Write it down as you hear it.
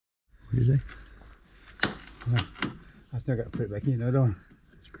What do you say? Well, I still got to put it back in though, don't I?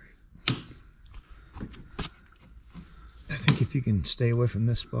 That's great. I think if you can stay away from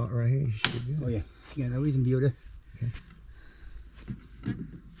this spot right here, you should be good. Oh yeah. Yeah, no reason to be over there. Okay.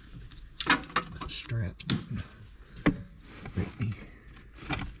 That strap's break me.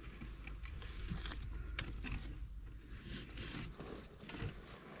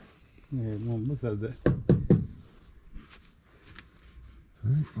 Yeah, one looks like that.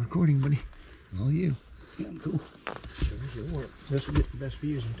 Alright, recording, buddy. All you. Yeah, I'm cool. Show your work. This will get the best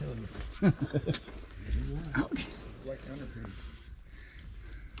views, I'm telling you. Ouch. Like underpin.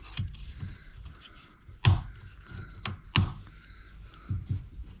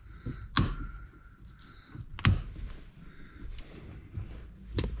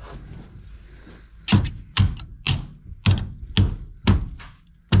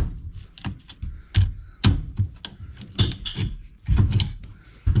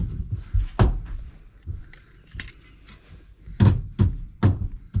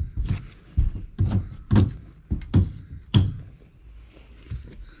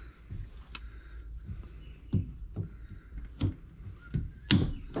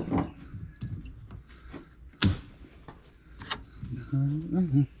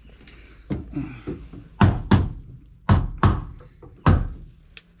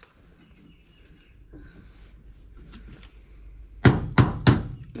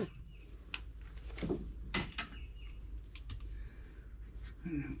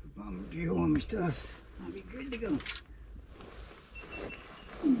 Gear on my stuff. I'll be good to go.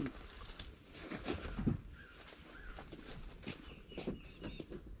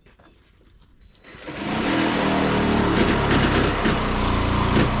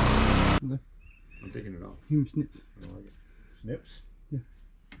 I'm taking it off. Give me snips. I don't like it. Snips? Yeah.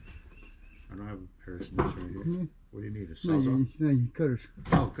 I don't have a pair of snips right here. Yeah. What do you need? A No, sawzall? you cutters.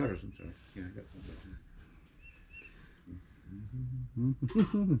 Oh, cutters, I'm sorry. Yeah, I got some. I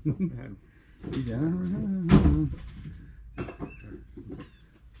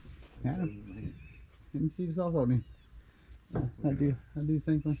had 'em. Let me see the sawzall then. I do the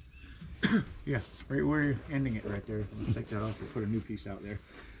same thing. Yeah, right where you're ending it right there. Let's take that off and put a new piece out there.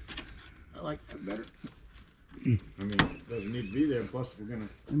 I like that better. I mean, it doesn't need to be there. Plus, we're gonna.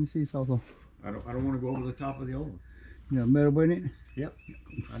 Let me see the sawzall. I don't want to go over the top of the old one. You got metal in it? Yep.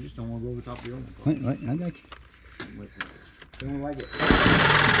 I just don't want to go over the top of the old one. Wait, I got you. Wait, don't like it.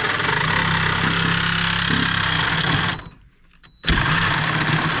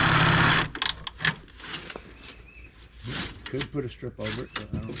 Could put a strip over it, but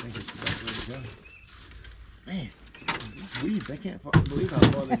I don't think it's the best way to go. Man, these weeds, I can't fucking believe how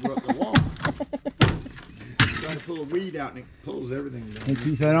far they grew up the wall. Try to pull a weed out and it pulls everything down. Hey,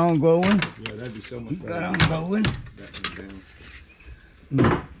 keep that on going. Yeah, that'd be so much Keep better. that on going. That one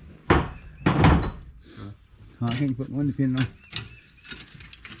down. Oh, I can't put one depending on.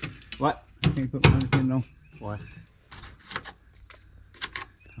 What? I can't put one depending on. Why?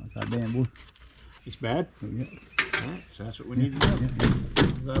 How's that bamboo? It's bad? Oh, yeah. Alright, so that's what we need to do. Yeah.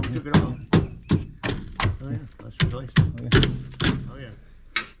 I'm glad we took it off. Oh yeah, let's replace it. Oh, yeah. Oh yeah.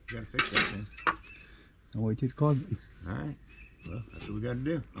 You gotta fix that thing. I'll wait till the closet. Alright. Well, that's what we gotta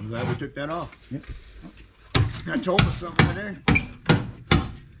do. I'm glad we took that off. Yep. I told us something in there. I'm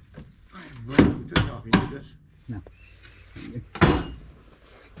glad we took it off. You need this? No. We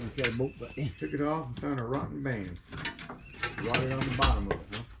got a bolt back in. Took it off and found a rotten band. Rotted on the bottom of it,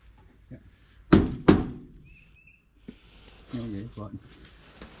 huh? Yeah, yeah, it's rotten.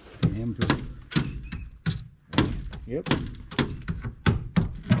 Ham to it. Yep.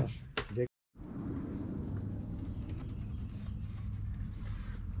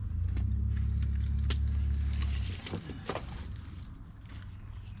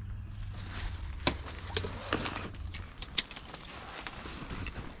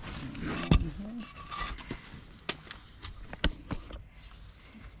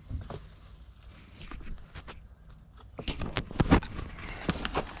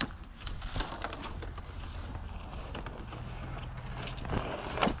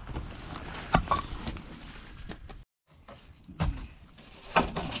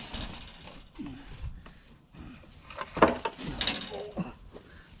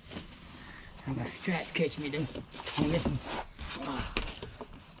 I got a strap to catch me though. On this one.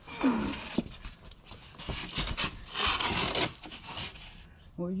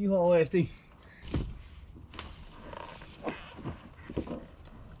 Where'd you haul that, Steve?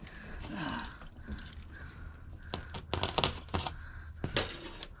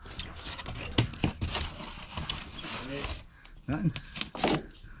 Nothing.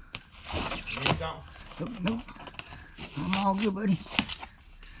 Need something? Nope, nope. I'm all good, buddy.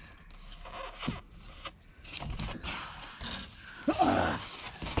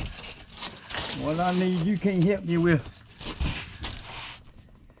 What I need, you can't help me with.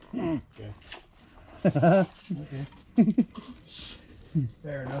 Okay. Okay.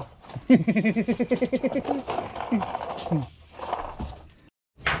 Fair enough.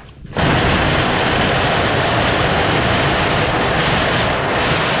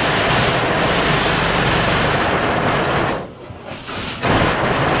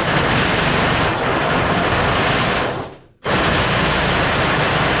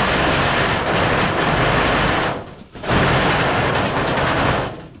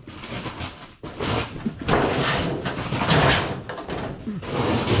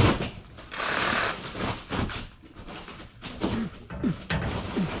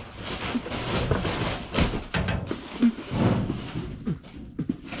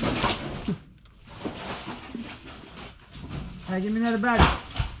 Hey, give me another battery.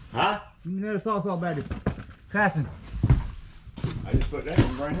 Huh? Give me another salt battery. Craftsman. I just put that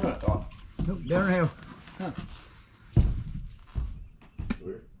in right now, I thought. Nope, down the hill. Huh.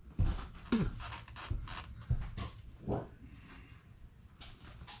 Weird.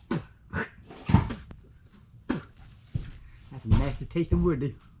 That's a nasty tasting wood,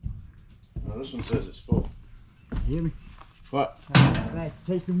 dude. No, this one says it's full. You hear me? What? That's a nasty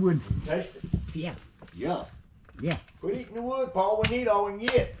tasting wood. Taste it. Yeah. Yeah. Yeah. Quit eating the wood, Paul. We need all we can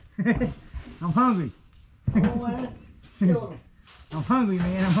get. I'm hungry. Oh, man. Killing me. I'm hungry,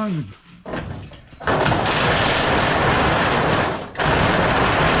 man. I'm hungry.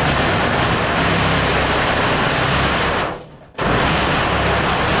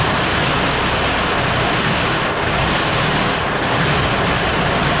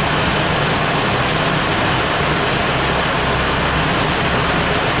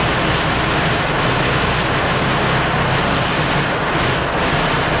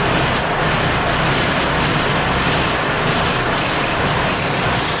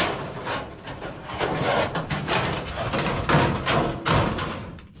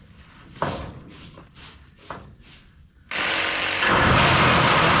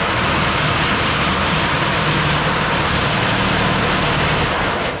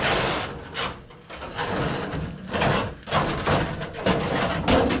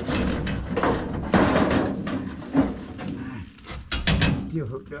 Still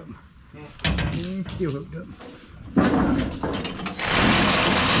hooked up. Yeah, still hooked up.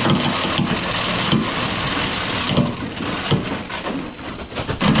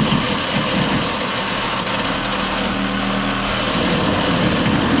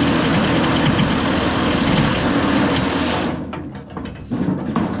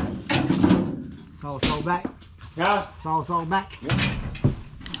 Saw back. Yeah. Saw back. Yep.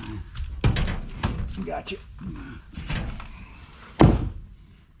 Gotcha.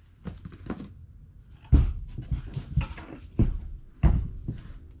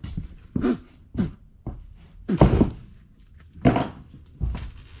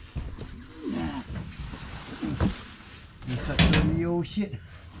 Old shit.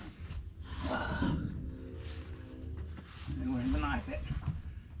 Where's the knife at?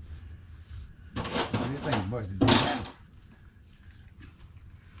 Oh, this thing busted down.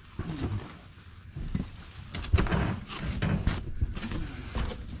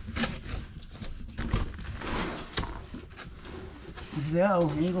 This is the O,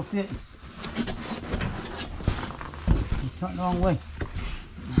 it ain't gonna fit. It's turned the wrong way.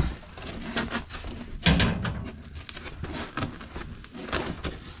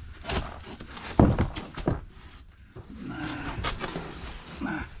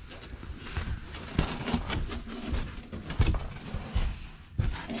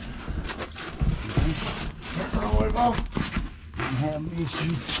 I'm having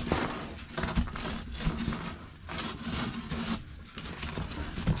issues.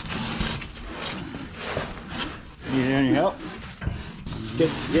 Need any help?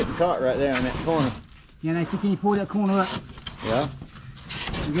 Getting caught right there in that corner. Yeah, now can you pull that corner up? Yeah.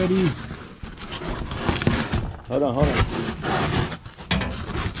 You ready? Hold on.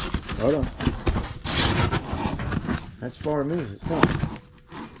 Hold on. That's far to move it. Come on.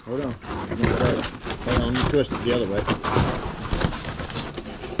 Hold on. Hold on, you twist it the other way.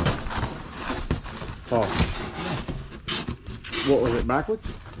 Paul. What was it, backwards?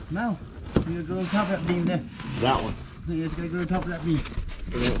 No. You gotta go on top of that beam there. That one. You just gotta go on top of that beam.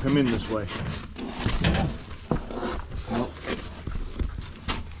 It won't come in this way. Nope.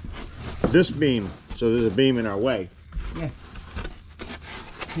 This beam, so there's a beam in our way. Yeah.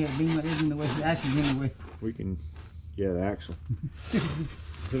 Yeah, the beam right there's in the way. The axle's in the way. We can, yeah, the axle. I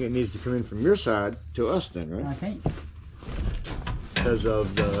think it needs to come in from your side to us then, right? I can't. Because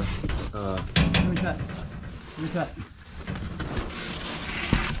of the, Let me cut.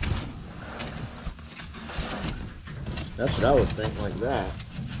 That's what I was thinking, like that.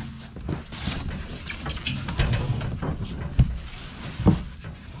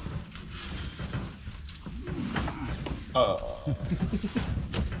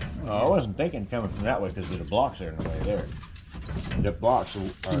 I wasn't thinking coming from that way because the blocks are in the way there. The blocks are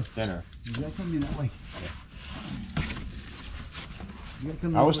thinner. You gotta come in that way.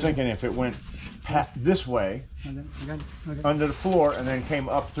 I was thinking if it went this way, under the floor, and then came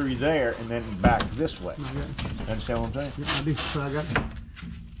up through there, and then back this way. Understand what I'm saying? Yeah, I do. So I got it.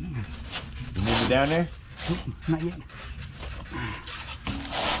 You need me down there? Not yet.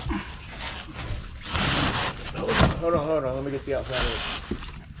 Hold on. Let me get the outside of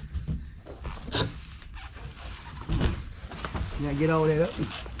it. Yeah, get all that up.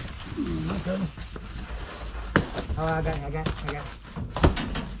 Oh, I got it. I gotta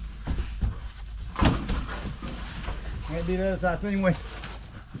do the other side so anyway.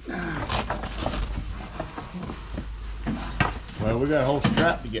 Well, we got a whole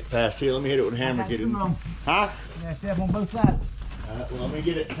strap to get past here. Let me hit it with a hammer. Get it. Huh? Yeah, strap on both sides. Well, let me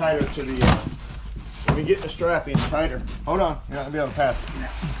get it tighter to the. Let me get the strap in tighter. Hold on. You're not gonna be able to pass it.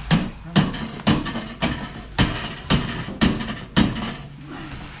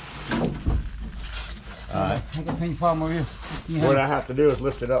 Alright. I got any problem over here. What I have to do is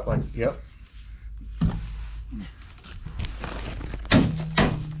lift it up like, yep.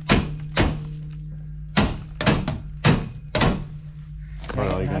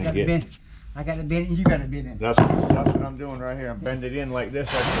 Well, you're gonna get. I got to bend it and you got to bend it. That's what I'm doing right here. I'm bending it in like this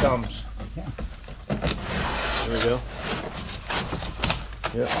as it comes. Yeah. There we go.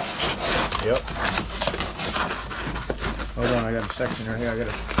 Yep. Hold on, I got a section right here. I got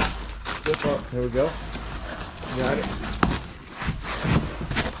to flip up. There we go. Got it.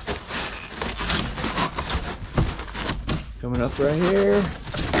 Coming up right here.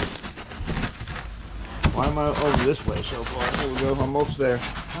 Why am I over this way so far? There we go. I'm almost there.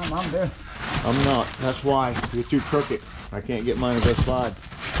 I'm there. I'm not. That's why. You're too crooked. I can't get mine to go slide.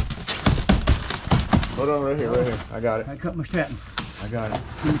 Hold on, right here. I got it. I cut my strap. I got it.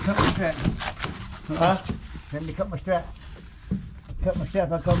 Can you cut my strap? Huh? Let me cut my strap. Cut my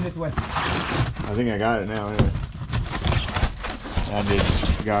strap. I come this way. I think I got it now. Anyway. I did.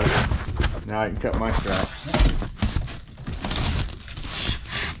 Got it. Now I can cut my strap.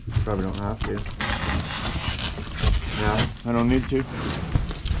 Probably don't have to. No, I don't need to.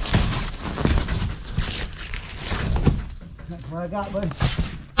 That's what I got, buddy.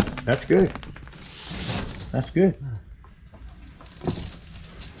 That's good. That's good.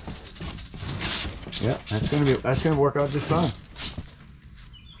 Yeah, that's gonna work out just fine.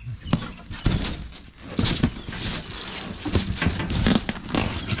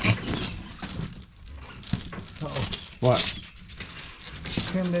 Uh-oh. What?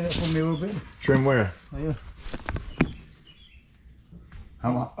 Trim that up for me a little bit. Trim where? Oh, yeah.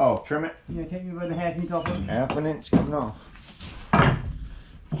 How much? Oh, trim it. Yeah, take me about a half inch off of it. Half an inch coming off.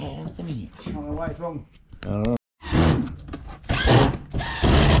 Half an inch. I don't know why it's wrong. I don't know.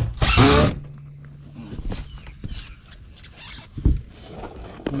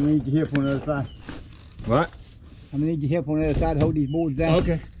 I'm gonna need your help on the other side. What? I'm gonna need your help on the other side to hold these boards down.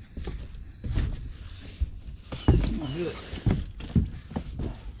 Okay.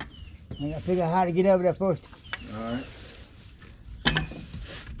 I gotta figure out how to get over there first. Alright.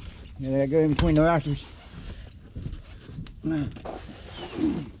 Yeah, I go in between the rafters.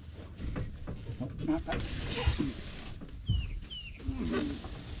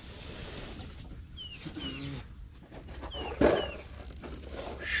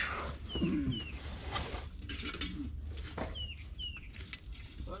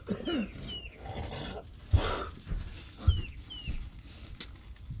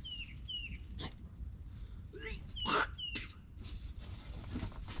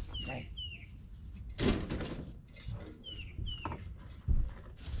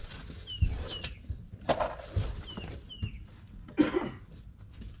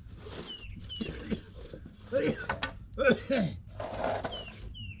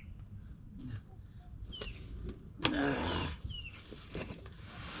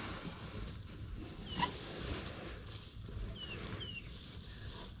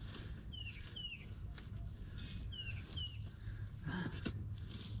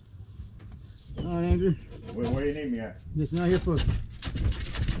 All right, Andrew. Where do you need me at? Just not here first.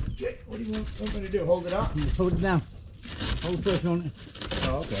 Okay. What do you want me to do? Hold it up? Just hold it down. Hold pressure on it.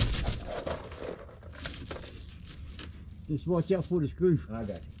 Oh, okay. Just watch out for the screw. I got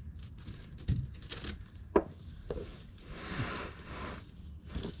you.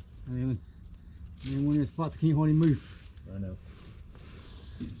 And then one of the spots can't hardly move. I know.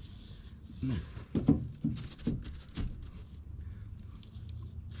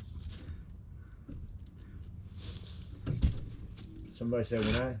 Somebody said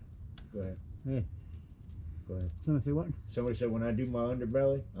when I go ahead. Yeah. Go ahead. Somebody say what? Somebody said when I do my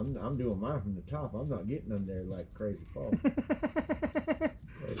underbelly, I'm doing mine from the top. I'm not getting under there like crazy Paul.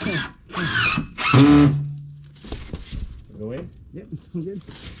 Go in? Yep, I'm good.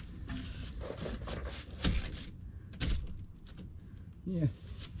 Yeah.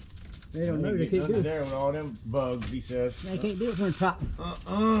 They don't know they can't do it. There with all them bugs, he says. They can't do it from the top.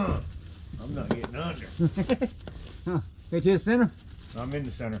 I'm not getting under. Huh. Get you the center? I'm in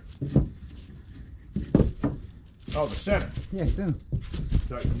the center. Oh, the center. Yeah, center.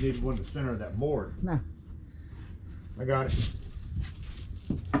 Thought you needed one in the center of that board. No. I got it.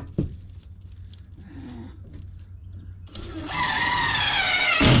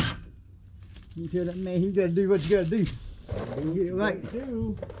 You tell that man he gotta do what you gotta do. Get it right.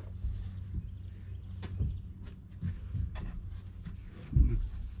 Do.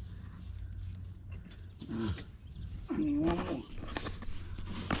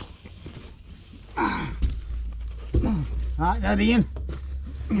 Alright, now the end.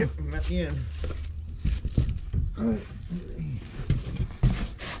 Yep, I'm at the end.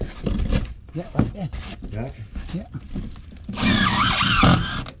 Yeah, right there. Gotcha. Yeah.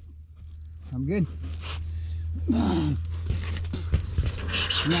 I'm good. Now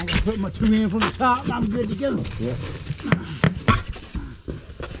I gotta put my two in from the top and I'm good to go. Yeah.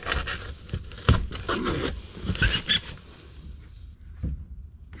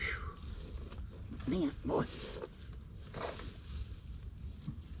 Man, boy.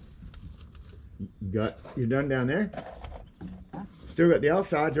 You're done down there? Huh? Still got the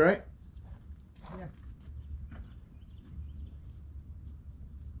outsides, right? Yeah.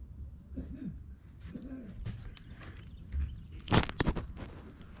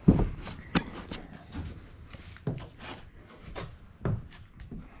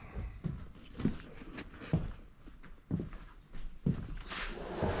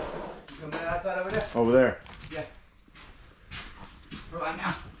 Come on outside over there? Over there. Yeah. Right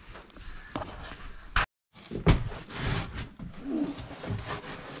now.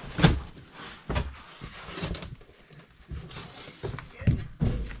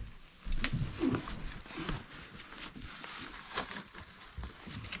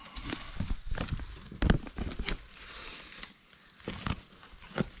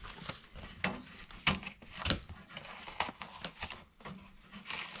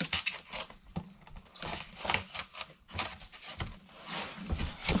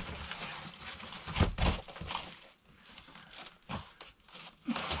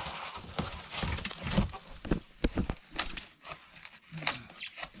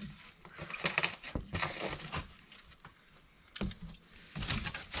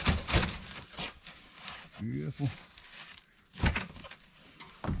 Beautiful.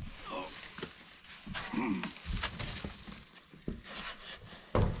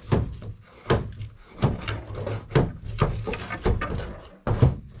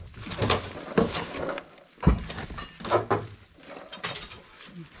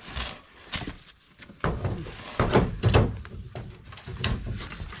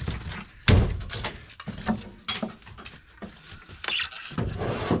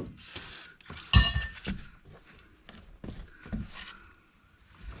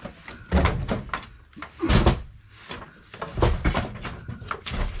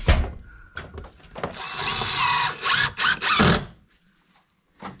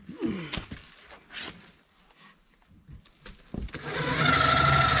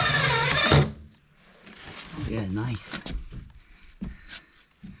 Yeah, nice.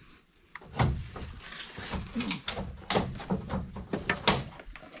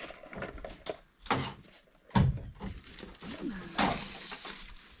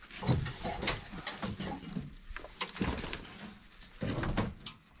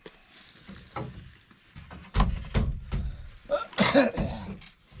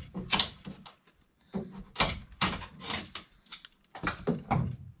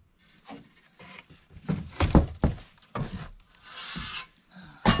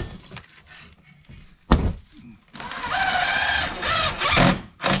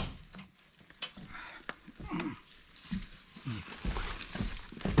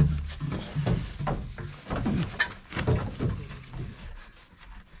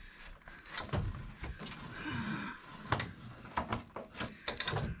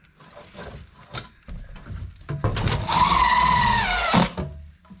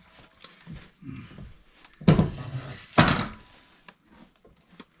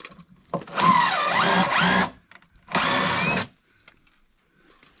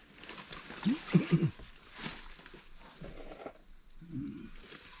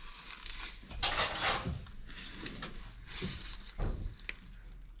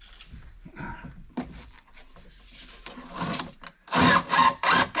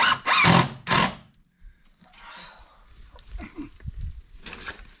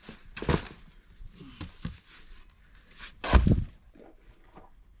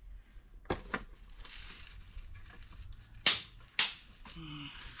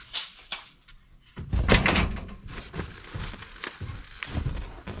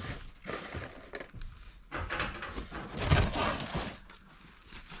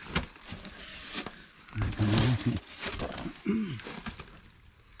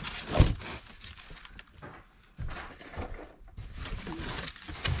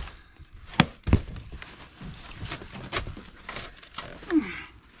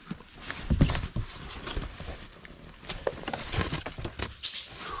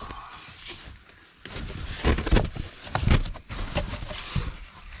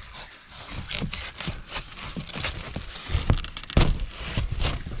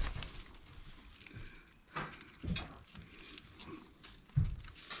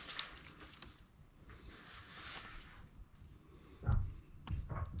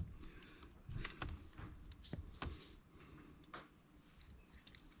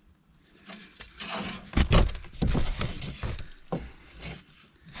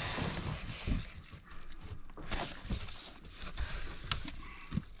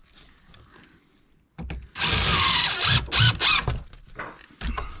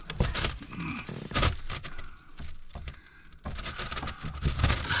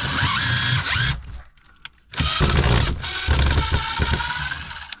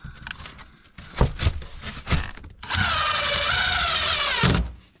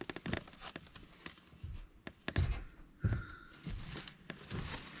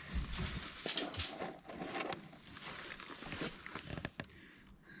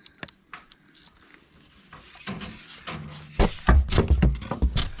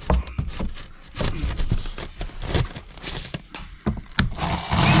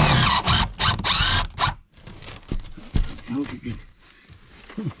 Okay, good.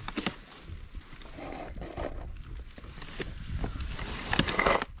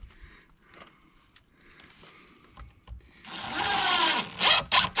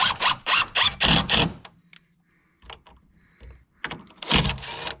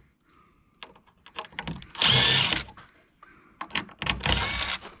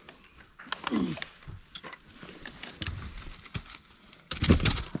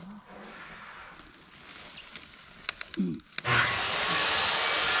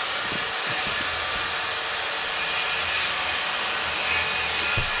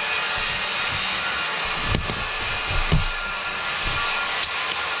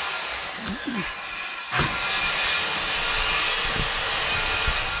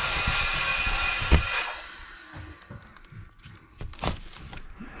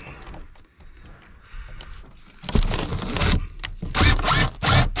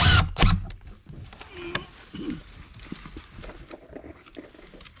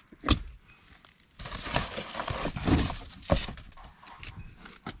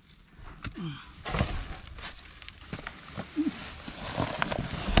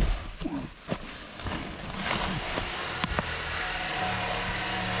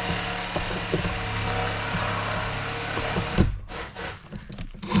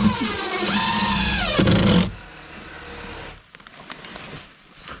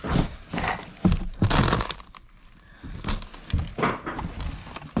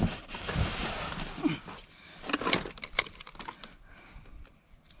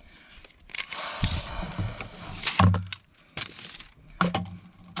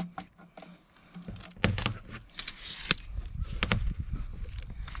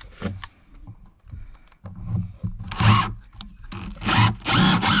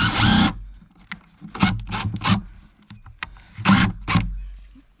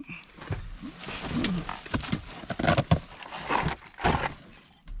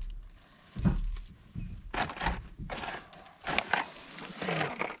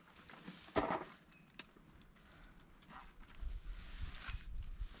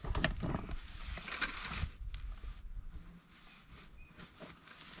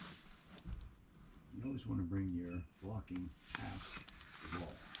 You always want to bring your blocking house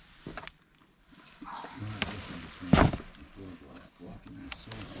wall. You're not looking between the floor blocking is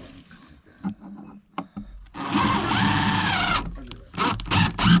so important.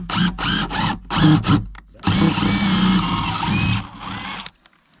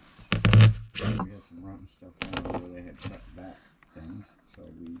 We had some rotten stuff on where they had cut back things, so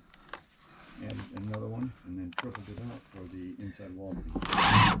we added another one and then tripled it out for the inside wall to be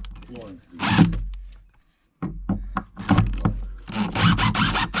flooring to be